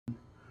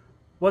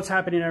What's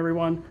happening,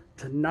 everyone?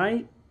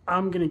 Tonight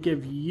I'm gonna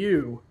give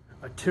you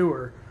a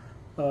tour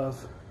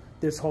of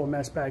this whole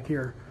mess back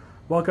here.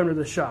 Welcome to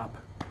the shop.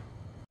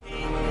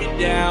 Down,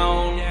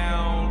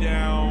 down,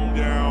 down,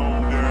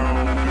 down,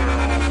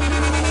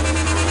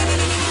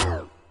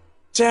 down.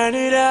 Turn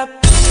it up.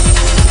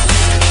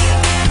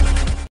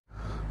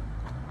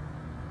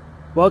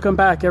 Welcome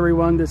back,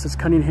 everyone. This is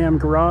Cunningham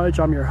Garage.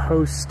 I'm your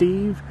host,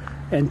 Steve,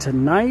 and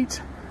tonight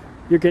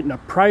you're getting a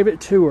private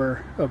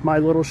tour of my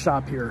little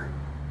shop here.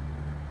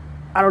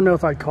 I don't know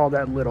if I'd call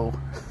that little.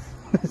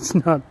 It's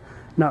not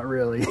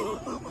really.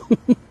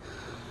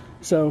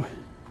 So,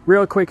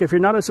 real quick, if you're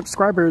not a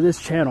subscriber to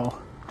this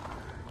channel,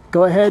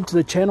 go ahead to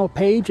the channel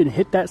page and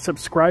hit that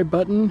subscribe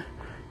button.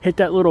 Hit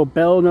that little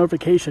bell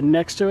notification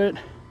next to it.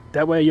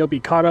 That way you'll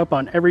be caught up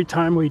on every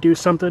time we do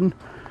something,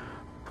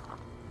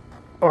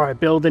 or I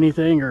build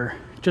anything, or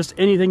just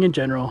anything in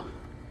general.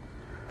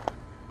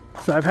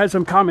 So I've had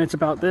some comments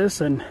about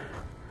this, and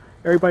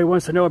everybody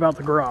wants to know about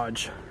the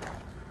garage.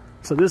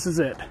 So this is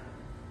it.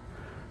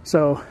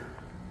 So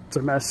it's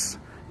a mess.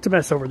 It's a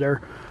mess over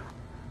there.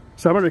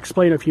 So I'm going to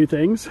explain a few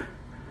things.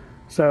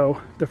 So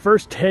the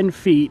first 10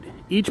 feet,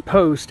 each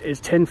post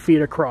is 10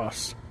 feet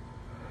across.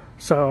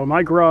 So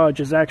my garage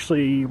is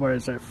actually, what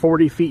is it,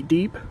 40 feet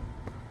deep.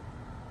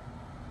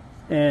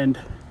 And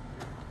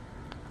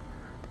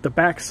the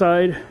back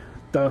side,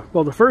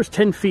 the first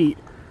 10 feet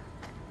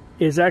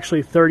is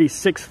actually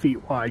 36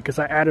 feet wide because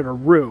I added a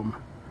room,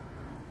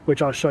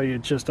 which I'll show you.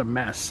 It's just a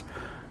mess.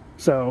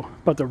 So,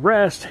 but the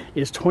rest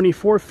is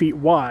 24 feet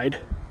wide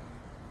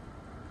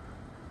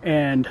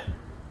and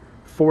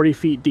 40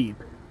 feet deep.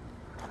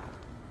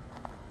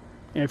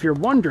 And if you're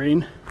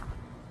wondering,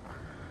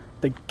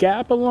 the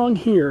gap along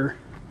here,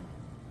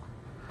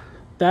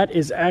 that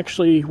is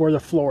actually where the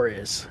floor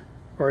is,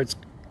 or it's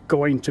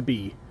going to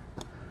be.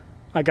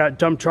 I got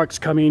dump trucks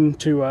coming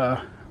to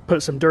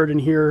put some dirt in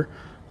here,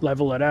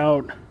 level it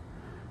out,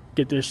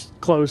 get this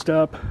closed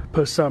up,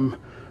 put some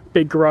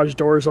big garage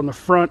doors on the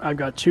front. I've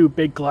got two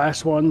big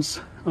glass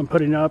ones I'm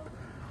putting up,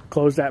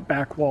 close that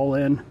back wall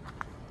in.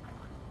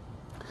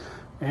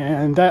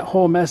 And that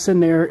whole mess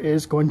in there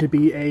is going to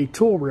be a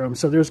tool room.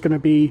 So there's going to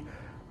be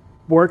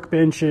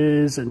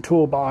workbenches and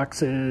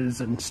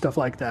toolboxes and stuff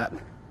like that.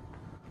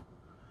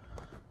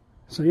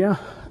 So yeah,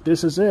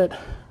 this is it.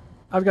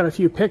 I've got a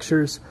few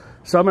pictures.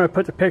 So I'm going to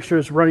put the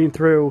pictures running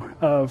through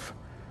of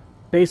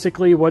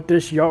basically what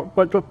this yard,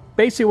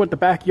 basically what the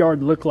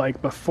backyard looked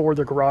like before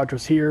the garage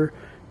was here,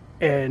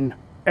 and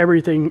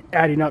everything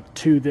adding up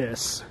to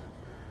this.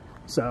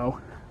 So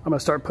I'm going to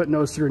start putting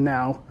those through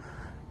now.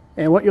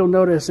 And what you'll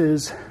notice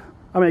is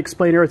I'm going to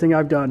explain everything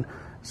I've done.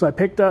 So I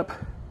picked up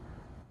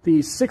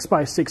these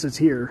 6x6s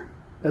here.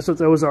 That's what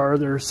those are.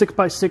 They're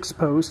 6x6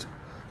 posts.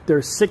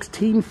 They're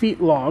 16 feet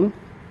long.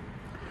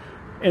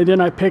 And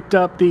then I picked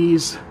up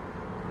these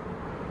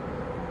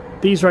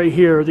right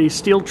here, these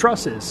steel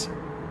trusses.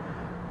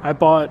 I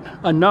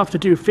bought enough to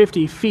do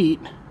 50 feet,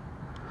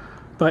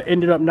 but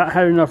ended up not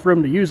having enough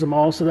room to use them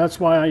all, so that's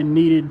why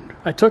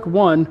I took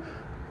one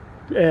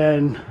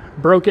and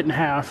broke it in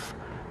half.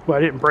 Well,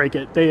 I didn't break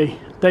it.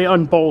 They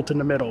unbolt in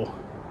the middle.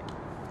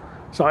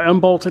 So I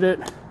unbolted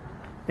it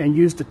and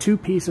used the two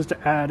pieces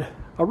to add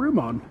a room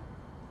on.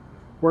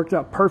 Worked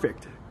out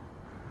perfect.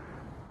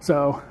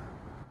 So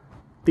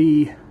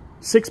the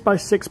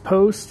 6x6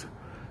 posts,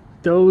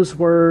 those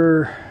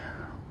were,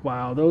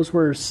 wow, those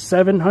were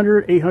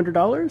 $700,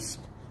 $800.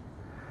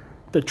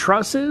 The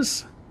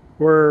trusses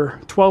were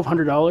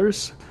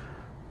 $1,200.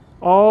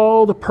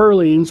 All the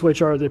purlins,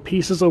 which are the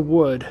pieces of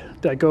wood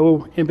that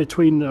go in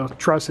between the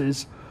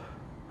trusses,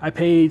 I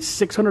paid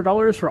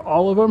 $600 for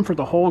all of them for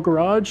the whole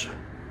garage.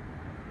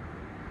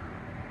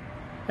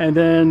 And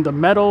then the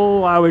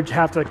metal, I would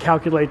have to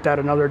calculate that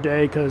another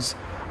day because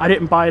I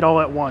didn't buy it all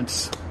at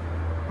once.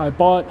 I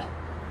bought,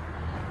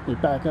 let me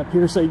back up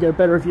here so you get a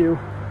better view.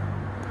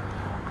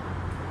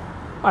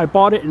 I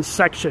bought it in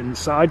sections,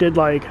 so I did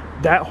like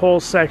that whole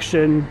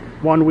section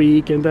 1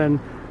 week and then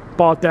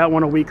bought that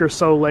one a week or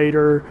so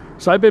later.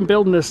 So I've been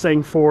building this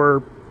thing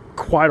for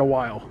quite a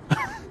while.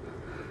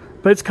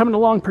 But it's coming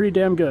along pretty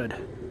damn good.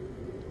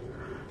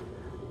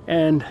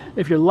 And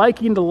if you're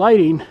liking the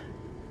lighting,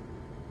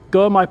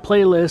 go on my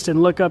playlist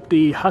and look up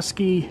the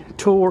Husky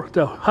tour,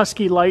 the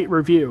Husky light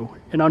review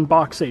and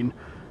unboxing.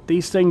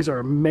 These things are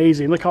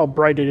amazing. Look how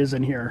bright it is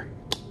in here.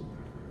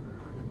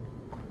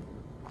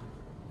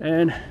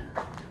 And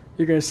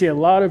you're going to see a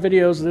lot of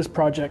videos of this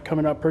project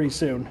coming up pretty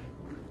soon.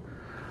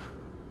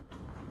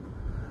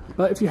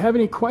 But if you have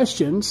any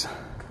questions,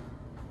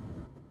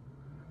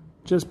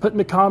 just put in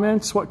the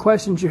comments what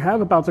questions you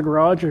have about the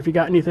garage, or if you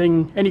got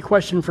any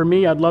question for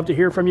me, I'd love to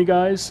hear from you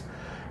guys.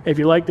 If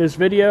you like this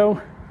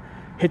video,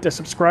 hit the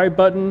subscribe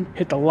button,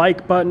 hit the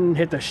like button,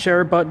 hit the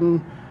share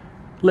button.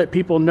 Let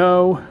people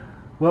know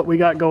what we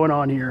got going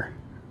on here.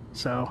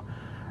 So,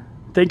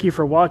 thank you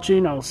for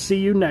watching. I'll see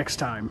you next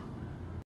time.